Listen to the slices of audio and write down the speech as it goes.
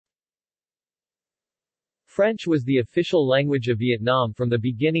French was the official language of Vietnam from the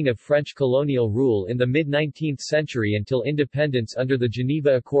beginning of French colonial rule in the mid-19th century until independence under the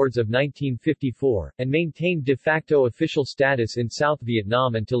Geneva Accords of 1954, and maintained de facto official status in South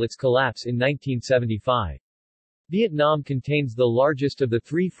Vietnam until its collapse in 1975. Vietnam contains the largest of the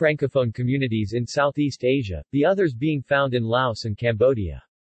three francophone communities in Southeast Asia, the others being found in Laos and Cambodia.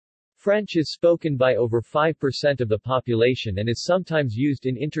 French is spoken by over 5% of the population and is sometimes used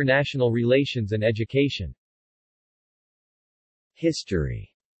in international relations and education.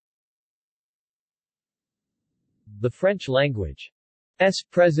 History. The French language's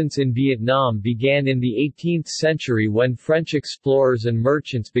presence in Vietnam began in the 18th century when French explorers and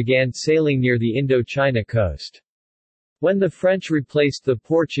merchants began sailing near the Indochina coast. When the French replaced the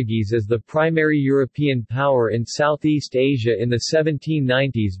Portuguese as the primary European power in Southeast Asia in the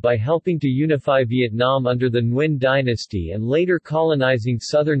 1790s by helping to unify Vietnam under the Nguyen dynasty and later colonizing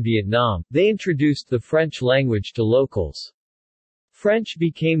southern Vietnam, they introduced the French language to locals. French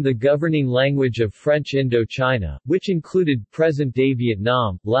became the governing language of French Indochina, which included present-day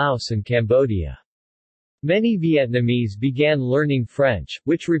Vietnam, Laos and Cambodia. Many Vietnamese began learning French,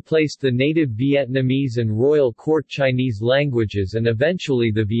 which replaced the native Vietnamese and Royal Court Chinese languages and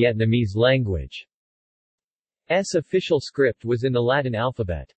eventually the Vietnamese language. Official script was in the Latin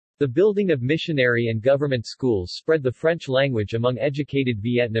alphabet. The building of missionary and government schools spread the French language among educated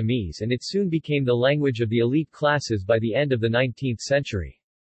Vietnamese and it soon became the language of the elite classes by the end of the 19th century.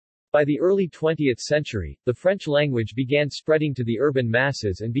 By the early 20th century, the French language began spreading to the urban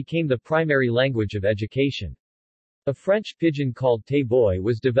masses and became the primary language of education. A French pidgin called Tay Boy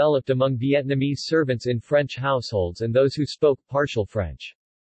was developed among Vietnamese servants in French households and those who spoke partial French.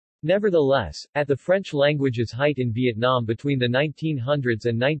 Nevertheless, at the French language's height in Vietnam between the 1900s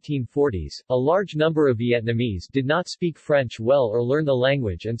and 1940s, a large number of Vietnamese did not speak French well or learn the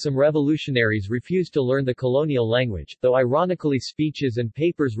language and some revolutionaries refused to learn the colonial language, though ironically speeches and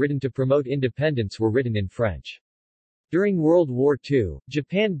papers written to promote independence were written in French. During World War II,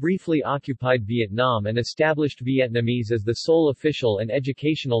 Japan briefly occupied Vietnam and established Vietnamese as the sole official and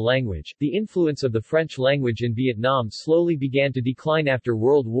educational language. The influence of the French language in Vietnam slowly began to decline after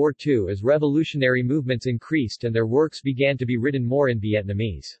World War II as revolutionary movements increased and their works began to be written more in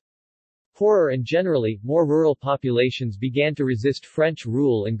Vietnamese. Poorer and generally, more rural populations began to resist French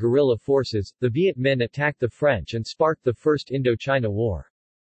rule and guerrilla forces. The Viet Minh attacked the French and sparked the First Indochina War.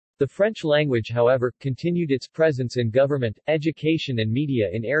 The French language, however, continued its presence in government, education and media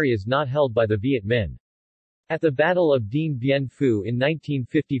in areas not held by the Viet Minh. At the Battle of Dien Bien Phu in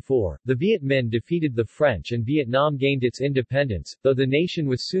 1954, the Viet Minh defeated the French and Vietnam gained its independence, though the nation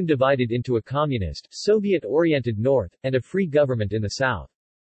was soon divided into a communist, Soviet-oriented north, and a free government in the south.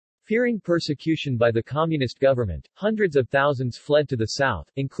 Fearing persecution by the communist government, hundreds of thousands fled to the south,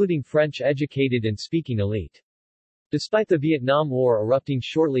 including French-educated and speaking elite. Despite the Vietnam War erupting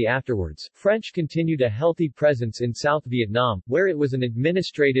shortly afterwards, French continued a healthy presence in South Vietnam, where it was an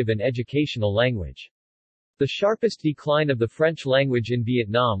administrative and educational language. The sharpest decline of the French language in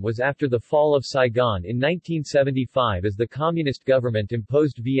Vietnam was after the fall of Saigon in 1975 as the communist government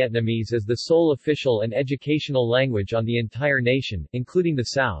imposed Vietnamese as the sole official and educational language on the entire nation, including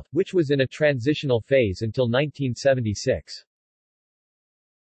the South, which was in a transitional phase until 1976.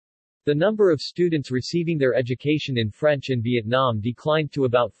 The number of students receiving their education in French in Vietnam declined to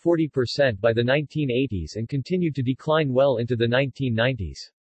about 40% by the 1980s and continued to decline well into the 1990s.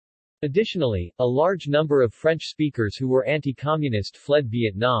 Additionally, a large number of French speakers who were anti-communist fled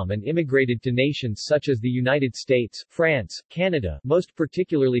Vietnam and immigrated to nations such as the United States, France, Canada, most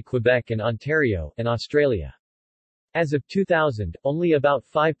particularly Quebec and Ontario, and Australia. As of 2000, only about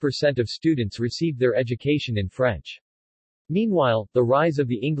 5% of students received their education in French. Meanwhile, the rise of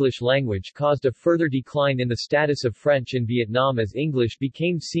the English language caused a further decline in the status of French in Vietnam as English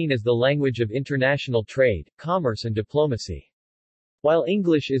became seen as the language of international trade, commerce and diplomacy. While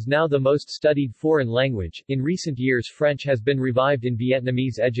English is now the most studied foreign language, in recent years French has been revived in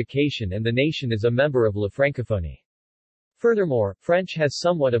Vietnamese education and the nation is a member of La Francophonie. Furthermore, French has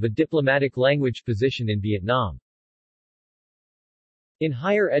somewhat of a diplomatic language position in Vietnam. In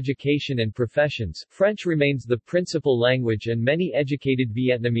higher education and professions, French remains the principal language and many educated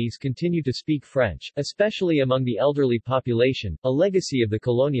Vietnamese continue to speak French, especially among the elderly population, a legacy of the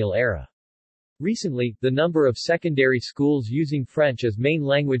colonial era. Recently, the number of secondary schools using French as main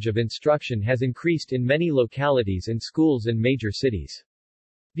language of instruction has increased in many localities and schools in major cities.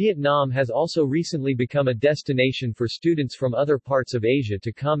 Vietnam has also recently become a destination for students from other parts of Asia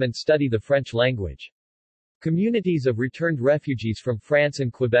to come and study the French language. Communities of returned refugees from France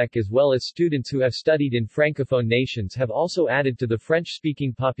and Quebec as well as students who have studied in Francophone nations have also added to the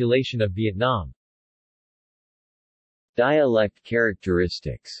French-speaking population of Vietnam. Dialect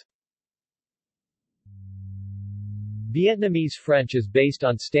characteristics. Vietnamese French is based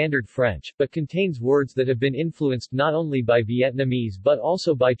on Standard French, but contains words that have been influenced not only by Vietnamese but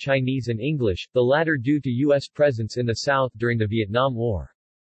also by Chinese and English, the latter due to U.S. presence in the South during the Vietnam War.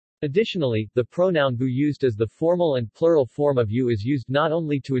 Additionally, the pronoun vous used as the formal and plural form of you is used not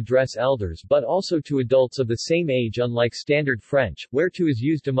only to address elders but also to adults of the same age, unlike Standard French, where tu is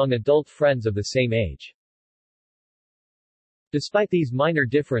used among adult friends of the same age. Despite these minor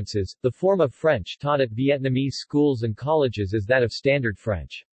differences, the form of French taught at Vietnamese schools and colleges is that of Standard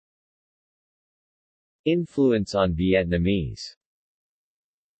French. Influence on Vietnamese.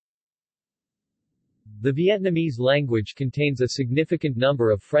 The Vietnamese language contains a significant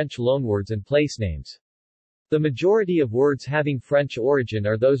number of French loanwords and placenames. The majority of words having French origin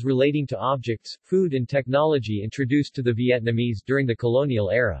are those relating to objects, food and technology introduced to the Vietnamese during the colonial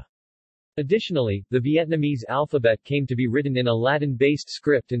era. Additionally, the Vietnamese alphabet came to be written in a Latin-based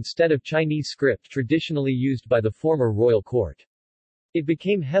script instead of Chinese script traditionally used by the former royal court. It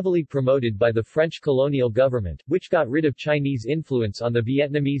became heavily promoted by the French colonial government, which got rid of Chinese influence on the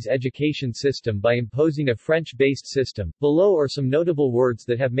Vietnamese education system by imposing a French-based system. Below are some notable words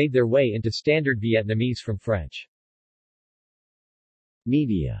that have made their way into Standard Vietnamese from French.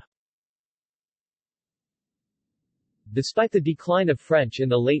 Media. Despite the decline of French in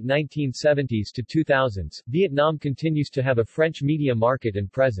the late 1970s to 2000s, Vietnam continues to have a French media market and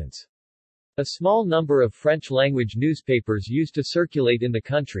presence. A small number of French-language newspapers used to circulate in the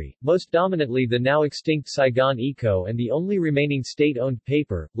country, most dominantly the now extinct Saigon Echo and the only remaining state-owned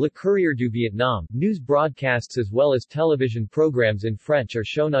paper, Le Courrier du Vietnam. News broadcasts as well as television programs in French are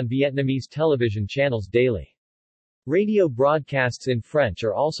shown on Vietnamese television channels daily. Radio broadcasts in French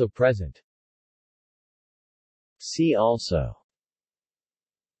are also present. See also: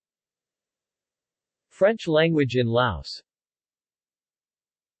 French language in Laos,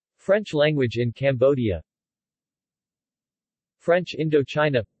 French language in Cambodia, French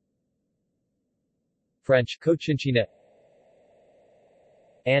Indochina, French Cochinchina,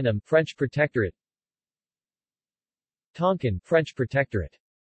 Annam, French Protectorate, Tonkin, French Protectorate.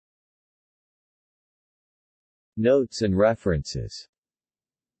 Notes and references.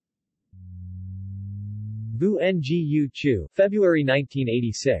 Vu Ngu Chu, February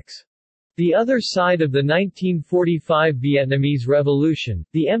 1986. The Other Side of the 1945 Vietnamese Revolution,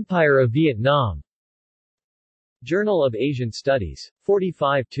 The Empire of Vietnam. Journal of Asian Studies.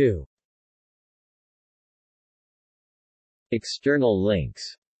 45 2. External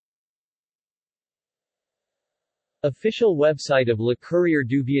links. Official website of Le Courrier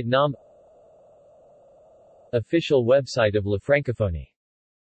du Vietnam. Official website of La Francophonie.